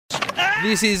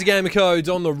This is Game of Codes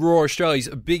on the Raw, Australia's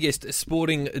biggest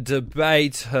sporting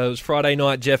debate. It was Friday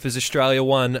night, Jeff, as Australia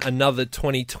won another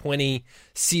 2020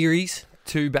 series.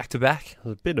 2 back-to-back.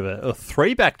 A bit of a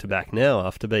 3 back-to-back now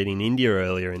after beating India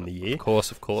earlier in the year. Of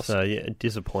course. So, yeah,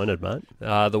 disappointed, mate.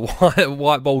 The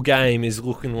white ball game is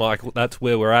looking like that's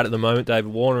where we're at the moment.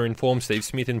 David Warner in form, Steve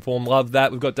Smith in form. Love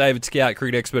that. We've got David Scout,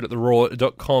 cricket expert at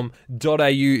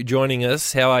theraw.com.au joining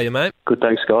us. How are you, mate? Good,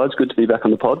 thanks, guys. Good to be back on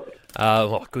the pod.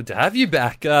 Good to have you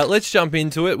back. Let's jump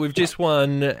into it. We've just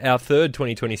won our third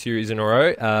 2020 series in a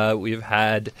row. We've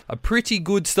had a pretty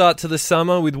good start to the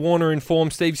summer with Warner in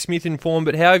form, Steve Smith in form,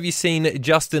 but how have you seen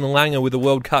Justin Langer with the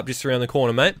World Cup just around the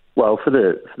corner, mate? Well, for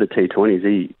the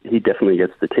T20s, he definitely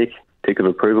gets the tick of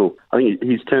approval. I think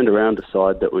he's turned around a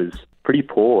side that was pretty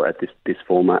poor at this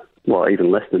format, well,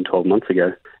 even less than 12 months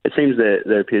ago. It seems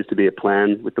there appears to be a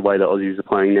plan with the way the Aussies are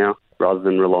playing now, rather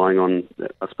than relying on,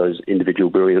 I suppose,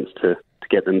 individual brilliance to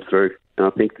get them through. And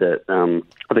I think that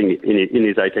in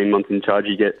his 18 months in charge,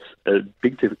 he gets a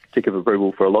big tick of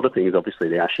approval for a lot of things. Obviously,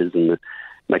 the Ashes and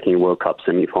making a World Cup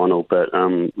semi-final. But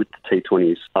with the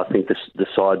T20s, I think the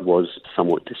side was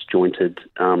somewhat disjointed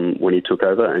when he took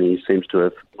over, and he seems to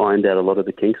have ironed out a lot of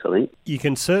the kinks, I think. You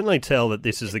can certainly tell that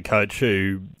this is the coach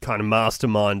who kind of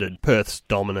masterminded Perth's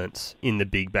dominance in the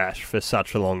Big Bash for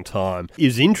such a long time. It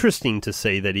was interesting to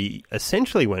see that he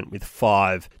essentially went with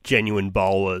 5 genuine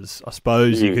bowlers. I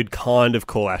suppose you could kind of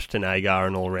call Ashton Agar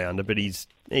an all-rounder, but he's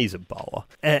a bowler.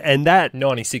 And that...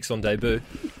 96 on debut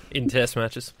in Test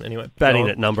matches, anyway. Batting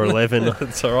at number 11.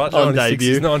 That's all right. On 96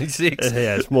 debut. Is 96.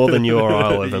 Yeah, it's more than you or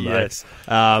I'll ever make. Yes.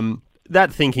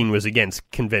 That thinking was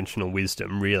against conventional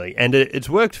wisdom, really. And it's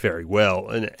worked very well.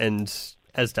 And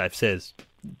as Dave says,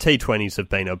 T20s have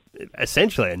been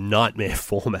essentially a nightmare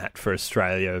format for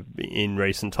Australia in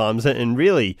recent times. And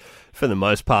really, for the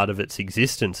most part of its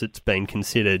existence, it's been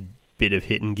considered bit of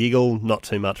hit and giggle, not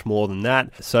too much more than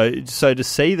that. So to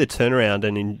see the turnaround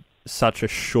and in such a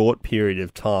short period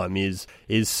of time is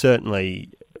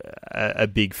certainly a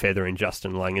big feather in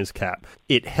Justin Langer's cap.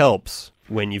 It helps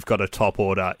when you've got a top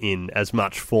order in as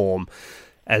much form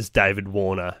as David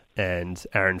Warner and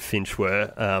Aaron Finch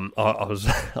were. I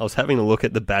was having a look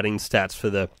at the batting stats for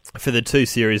the 2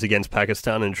 series against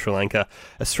Pakistan and Sri Lanka.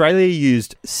 Australia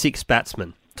used 6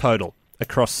 batsmen total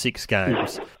across 6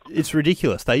 games. It's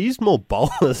ridiculous. They used more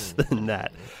bowlers than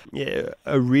that. Yeah,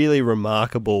 a really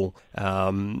remarkable,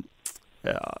 I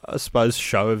suppose,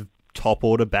 show of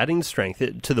top-order batting strength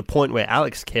to the point where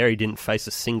Alex Carey didn't face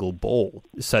a single ball.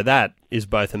 So that is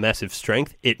both a massive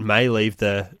strength. It may leave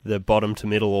the bottom to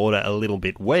middle order a little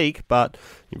bit weak, but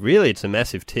really it's a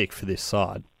massive tick for this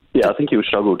side. Yeah, I think he would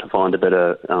struggle to find a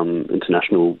better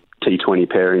international T20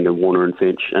 pairing than Warner and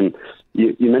Finch. And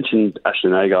you mentioned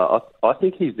Ashton Agar. I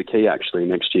think he's the key, actually,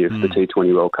 next year for the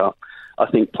T20 World Cup. I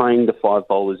think playing the 5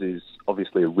 bowlers is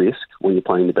obviously a risk when you're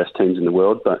playing the best teams in the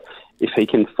world, but if he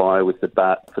can fire with the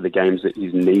bat for the games that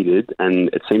he's needed, and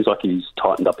it seems like he's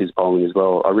tightened up his bowling as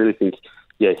well, I really think,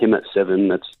 him at 7,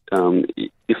 that's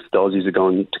if the Aussies are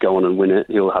going to go on and win it,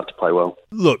 he'll have to play well.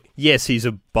 Look, yes, he's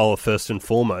a bowler first and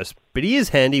foremost, but he is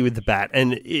handy with the bat,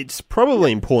 and it's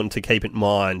probably important to keep in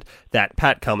mind that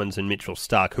Pat Cummins and Mitchell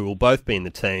Starc, who will both be in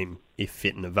the team if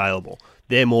fit and available,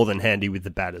 they're more than handy with the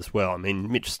bat as well. I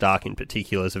mean, Mitch Starc in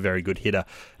particular is a very good hitter.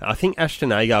 I think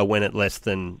Ashton Agar went at less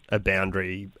than a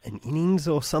boundary an innings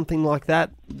or something like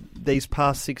that these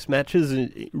past 6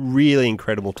 matches. Really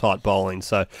incredible tight bowling.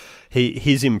 So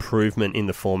his improvement in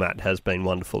the format has been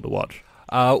wonderful to watch.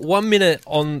 1 minute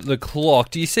on the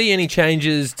clock. Do you see any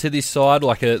changes to this side?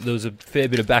 There was a fair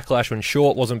bit of backlash when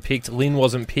Short wasn't picked, Lynn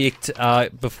wasn't picked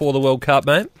before the World Cup,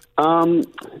 mate?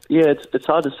 It's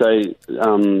hard to say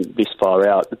this far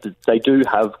out. But they do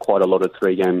have quite a lot of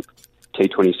 3-game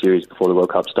T20 series before the World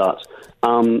Cup starts.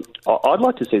 I'd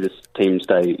like to see this team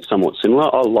stay somewhat similar.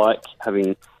 I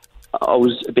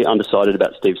was a bit undecided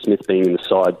about Steve Smith being in the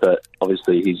side, but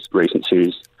obviously his recent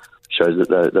series shows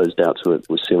that those doubts were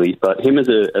silly. But him as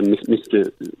a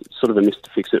Mr.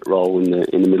 Fix-It role in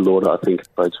the middle order, I think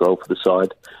bodes well for the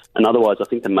side. And otherwise, I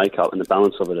think the makeup and the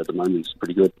balance of it at the moment is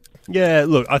pretty good. Yeah,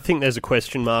 look, I think there's a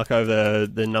question mark over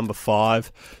the number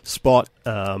 5 spot.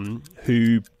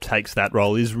 Who takes that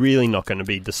role is really not going to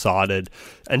be decided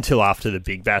until after the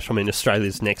Big Bash. I mean,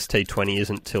 Australia's next T20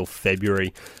 isn't till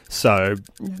February, so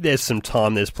there's some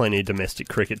time. There's plenty of domestic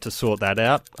cricket to sort that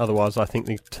out. Otherwise, I think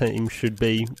the team should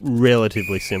be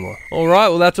relatively similar. All right,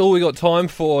 well, that's all we got time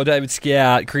for. David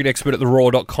Scout, cricket expert at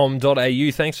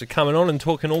theraw.com.au. Thanks for coming on and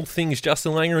talking all things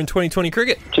Justin Langer in 2020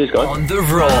 cricket. Cheers, guys. On The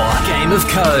Raw, Game of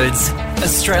Codes,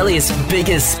 Australia's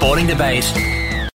biggest sporting debate.